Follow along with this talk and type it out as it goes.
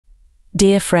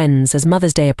Dear friends, as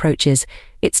Mother's Day approaches,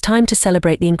 it's time to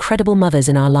celebrate the incredible mothers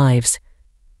in our lives.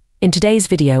 In today's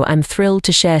video, I'm thrilled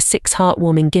to share 6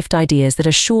 heartwarming gift ideas that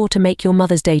are sure to make your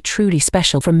Mother's Day truly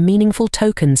special. From meaningful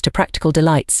tokens to practical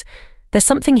delights, there's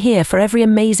something here for every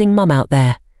amazing mum out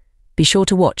there. Be sure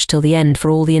to watch till the end for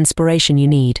all the inspiration you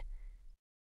need.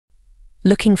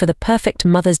 Looking for the perfect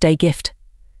Mother's Day gift?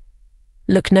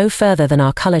 Look no further than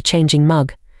our color-changing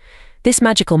mug. This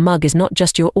magical mug is not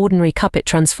just your ordinary cup, it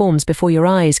transforms before your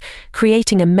eyes,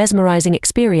 creating a mesmerizing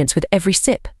experience with every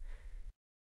sip.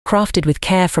 Crafted with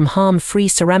care from harm-free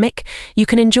ceramic, you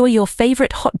can enjoy your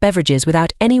favorite hot beverages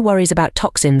without any worries about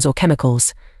toxins or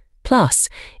chemicals. Plus,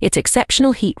 its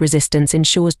exceptional heat resistance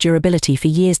ensures durability for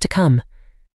years to come.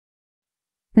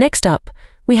 Next up,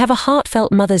 we have a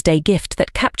heartfelt Mother's Day gift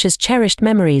that captures cherished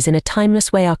memories in a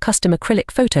timeless way: our custom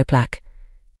acrylic photo plaque.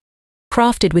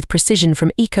 Crafted with precision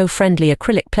from eco-friendly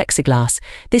acrylic plexiglass,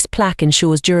 this plaque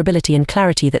ensures durability and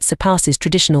clarity that surpasses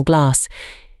traditional glass.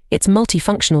 Its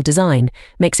multifunctional design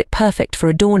makes it perfect for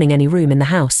adorning any room in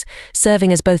the house,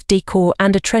 serving as both decor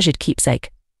and a treasured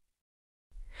keepsake.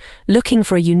 Looking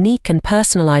for a unique and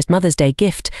personalized Mother's Day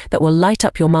gift that will light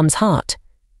up your mum's heart?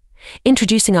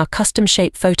 Introducing our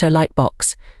custom-shaped photo light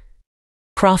box.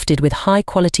 Crafted with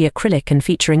high-quality acrylic and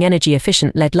featuring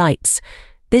energy-efficient LED lights,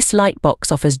 this light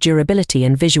box offers durability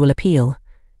and visual appeal.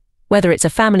 Whether it's a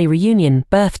family reunion,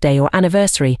 birthday, or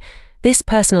anniversary, this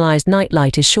personalized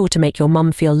nightlight is sure to make your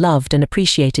mum feel loved and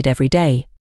appreciated every day.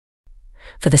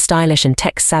 For the stylish and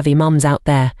tech-savvy mums out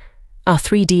there, our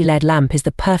 3D LED lamp is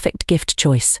the perfect gift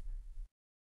choice.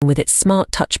 With its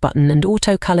smart touch button and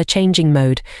auto color changing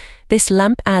mode, this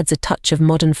lamp adds a touch of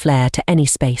modern flair to any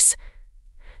space.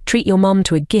 Treat your mum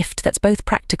to a gift that's both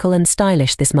practical and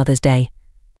stylish this Mother's Day.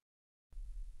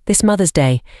 This Mother's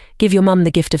Day, give your mum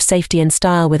the gift of safety and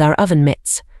style with our oven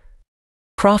mitts.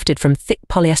 Crafted from thick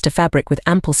polyester fabric with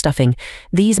ample stuffing,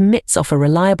 these mitts offer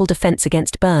reliable defense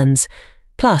against burns.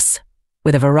 Plus,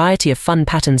 with a variety of fun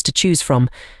patterns to choose from,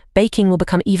 baking will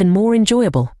become even more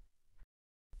enjoyable.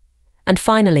 And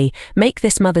finally, make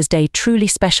this Mother's Day truly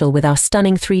special with our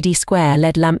stunning 3D square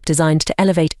LED lamp designed to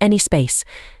elevate any space.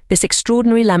 This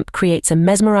extraordinary lamp creates a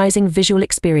mesmerizing visual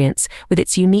experience with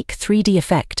its unique 3D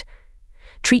effect.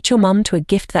 Treat your mum to a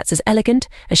gift that's as elegant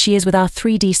as she is with our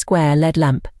 3D square LED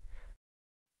lamp.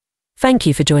 Thank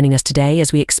you for joining us today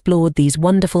as we explored these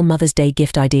wonderful Mother's Day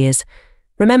gift ideas.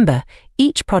 Remember,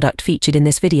 each product featured in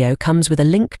this video comes with a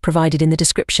link provided in the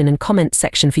description and comments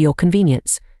section for your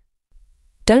convenience.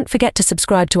 Don't forget to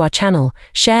subscribe to our channel,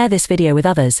 share this video with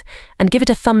others, and give it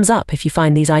a thumbs up if you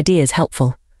find these ideas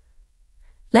helpful.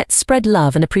 Let's spread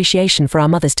love and appreciation for our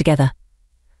mothers together.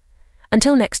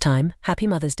 Until next time, happy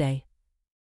Mother's Day.